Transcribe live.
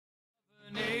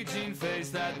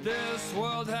face that this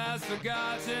world has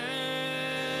forgotten.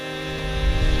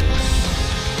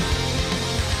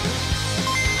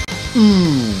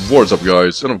 What's up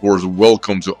guys, and of course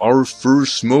welcome to our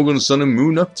first Smoke on Sun and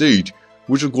Moon update,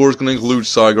 which of course can include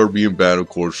ZYGARDE being banned of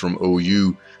course from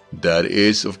OU. That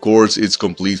is of course its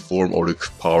complete form or the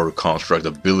power construct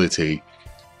ability.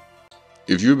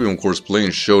 If you've been of course playing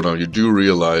Showdown, you do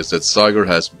realize that ZYGARDE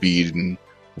has beaten,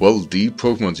 well, the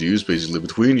Pokemon to use basically.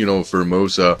 Between,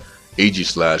 Formosa,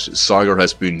 Aegislash, ZYGARDE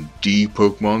has been the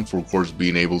Pokemon for of course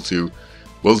being able to,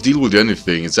 well, deal with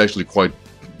anything. It's actually quite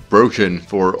broken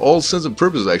for all sense and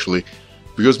purposes actually,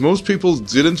 because most people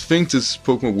didn't think this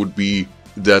Pokemon would be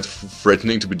that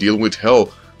threatening to be dealing with.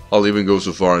 Hell, I'll even go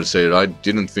so far and say that I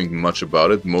didn't think much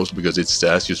about it, mostly because its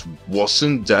stats just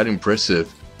wasn't that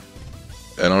impressive.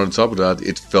 And on top of that,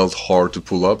 it felt hard to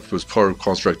pull up, because Power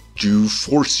Construct do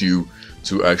force you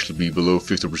to actually be below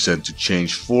 50% to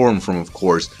change form from, of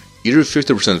course, either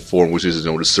 50% form, which is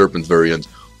the Serpent variant,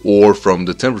 or from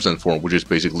the 10% form, which is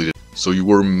basically the... So you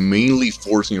were mainly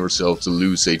forcing yourself to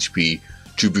lose HP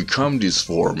to become this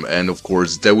form, and of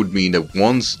course that would mean that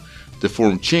once the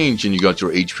form changed and you got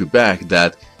your HP back,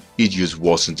 that it just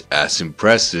wasn't as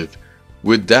impressive.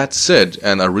 With that said,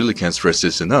 and I really can't stress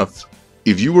this enough,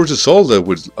 if you were to solve that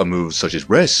with a move such as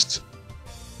Rest,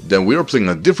 then we are playing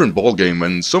a different ballgame,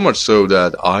 and so much so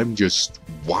that I'm just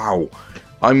wow.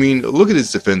 I mean, look at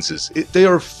its defenses. They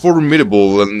are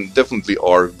formidable and definitely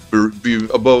are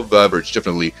above average,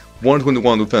 definitely.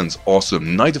 121 defense,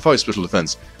 awesome. 95 special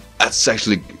defense,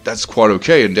 that's quite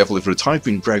okay, and definitely for the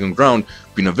typing, Dragon Ground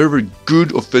being a very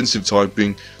good offensive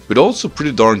typing, but also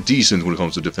pretty darn decent when it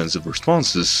comes to defensive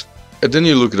responses. And then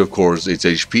you look at, of course, its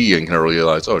HP and can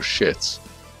realize, oh shit,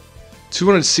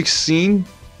 216,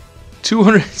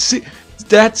 206.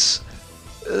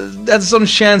 That's on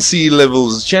Chansey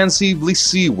levels. Chansey,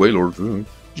 Blissey, Wailord.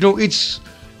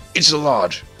 It's a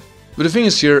lot. But the thing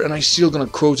is here, and I'm still gonna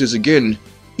quote this again,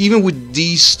 even with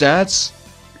these stats,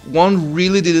 one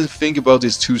really didn't think about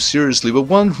this too seriously, but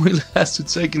one really has to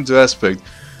take into aspect.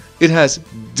 It has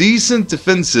decent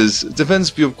defenses, defense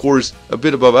be of course a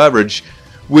bit above average,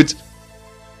 with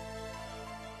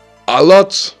a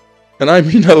lot, and I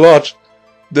mean a lot,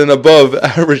 than above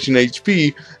average in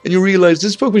HP, and you realize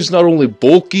this Pokemon is not only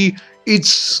bulky,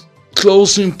 it's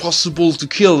close to impossible to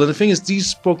kill. And the thing is,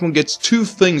 these Pokemon gets two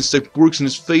things that works in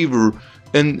its favor,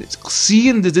 and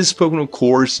seeing that this Pokemon of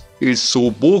course is so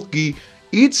bulky,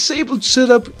 it's able to set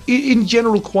up in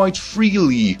general quite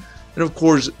freely. And of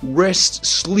course, Rest,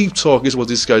 Sleep Talk is what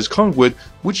this guy's come with,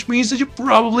 which means that you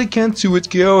probably can't 2-hit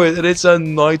KO it, and it's a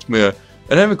nightmare.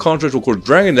 And having contrast, of course,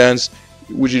 Dragon Dance,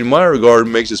 which in my regard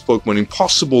makes this Pokemon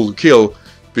impossible to kill,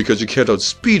 because you can't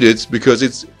outspeed it, because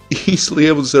it's easily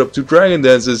able to set up 2 Dragon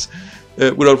Dances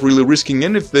without really risking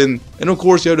anything. And of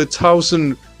course, you have the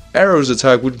 1000 arrows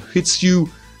attack, which hits you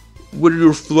whether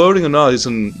you're floating or not. It's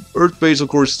an Earth base, of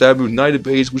course, stab with 90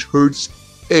 base, which hurts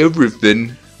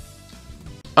everything.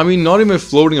 I mean, not even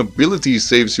floating ability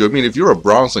saves you. I mean, if you're a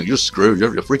Bronzong, you're screwed.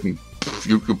 You're freaking...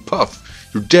 You're puff.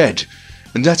 You're dead.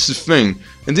 And that's the thing.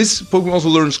 And this Pokemon also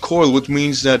learns Coil, which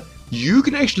means that you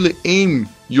can actually aim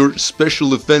your special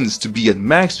defense to be at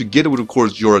max together with, of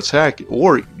course, your attack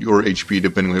or your HP,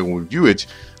 depending on how you view it.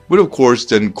 But of course,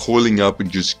 then coiling up and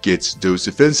just gets those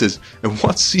defenses. And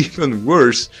what's even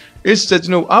worse is that,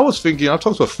 I was thinking, I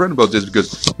talked to a friend about this,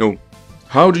 because,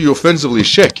 how do you offensively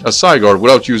check a ZYGARDE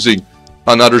without using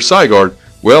another ZYGARDE?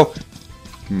 Well,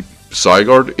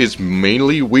 ZYGARDE is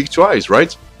mainly weak to ice,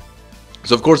 right?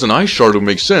 So of course an ice shard would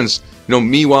make sense.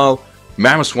 Meanwhile,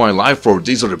 Mamoswine, Life Orb,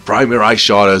 these are the primary ice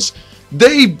shotters.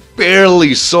 They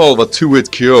barely solve a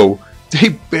 2-hit KO. They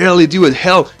barely do it.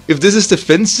 Hell, if this is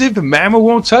defensive, Mamo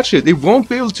won't touch it. It won't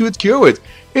be able to 2-hit KO it.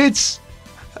 It's...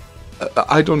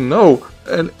 I don't know.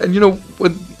 And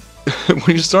when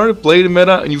when you start to play the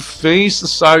meta and you face the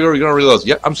ZYGARDE, you're gonna realize,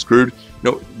 yeah, I'm screwed.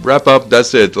 Wrap up,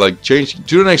 that's it. Like, change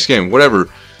to the next game, whatever.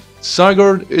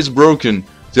 ZYGARDE is broken.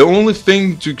 The only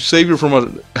thing to save you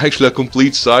from actually a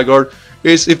complete ZYGARDE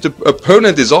is if the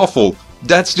opponent is awful.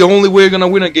 That's the only way you're gonna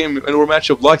win a game or a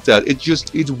matchup like that.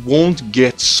 It won't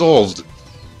get solved.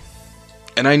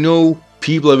 And I know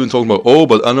people have been talking about, oh,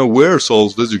 but unaware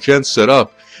solves this, you can't set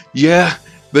up. Yeah,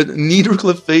 but neither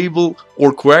Clefable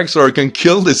or Quagsire can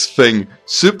kill this thing.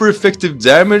 Super effective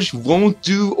damage won't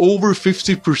do over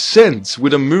 50%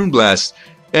 with a Moonblast.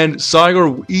 And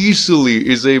ZYGARDE easily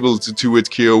is able to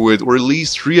 2-hit KO it, or at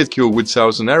least 3-hit KO with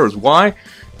 1000 arrows. Why?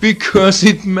 Because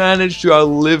it managed to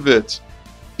outlive it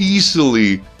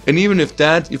easily. And even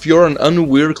if you're an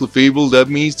unaware Clefable, that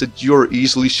means that you're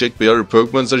easily checked by other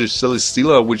Pokemon such as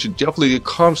Celesteela, which definitely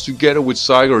comes together with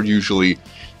ZYGARDE usually.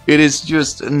 It is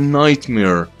just a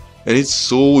nightmare. And it's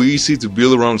so easy to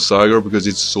build around ZYGARDE because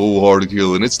it's so hard to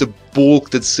kill. And it's the bulk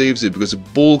that saves it, because the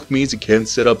bulk means it can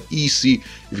set up easy.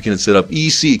 If you can set up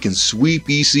easy, it can sweep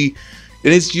easy.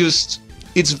 And it's just,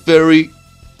 it's very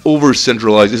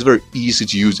over-centralized. It's very easy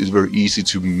to use. It's very easy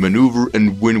to maneuver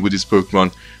and win with this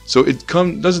Pokemon. So it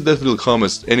doesn't definitely come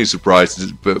as any surprise that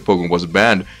this Pokemon was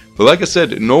banned. But like I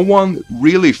said, no one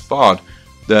really thought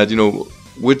that, you know,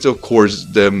 with of course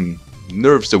them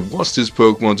nerfs that was this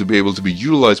Pokemon to be able to be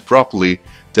utilized properly,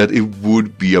 that it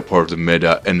would be a part of the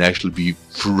meta and actually be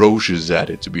ferocious at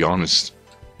it, to be honest.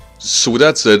 So with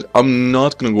that said, I'm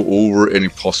not gonna go over any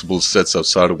possible sets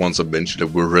outside of ones I mentioned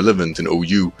that were relevant in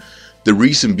OU. The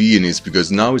reason being is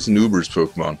because now it's an Uber's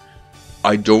Pokemon.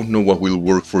 I don't know what will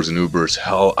work for the Ubers.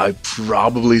 Hell, I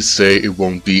probably say it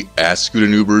won't be as good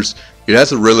in Ubers. It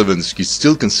has a relevance, you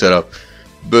still can set up,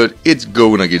 but it's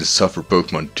going against tougher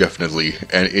Pokemon, definitely,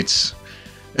 and it's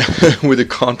with the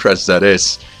contrast that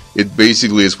is, it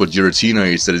basically is what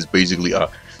Giratina is, that is basically a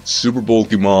super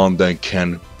bulky mon that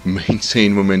can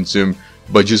maintain momentum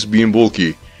by just being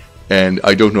bulky, and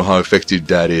I don't know how effective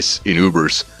that is in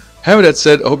Ubers. Having that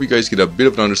said, I hope you guys get a bit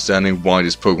of an understanding why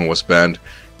this Pokemon was banned,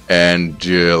 and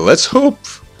let's hope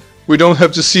we don't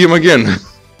have to see him again.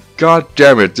 God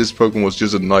damn it, this Pokemon was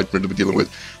just a nightmare to be dealing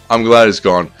with. I'm glad it's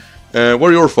gone. What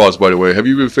are your thoughts, by the way? Have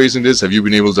you been facing this? Have you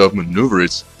been able to outmaneuver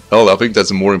it? Hell, I think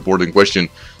that's a more important question.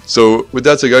 So, with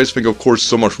that said guys, thank you of course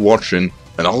so much for watching,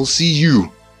 and I'll see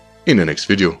you in the next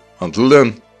video. Until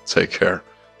then, take care.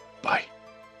 Bye.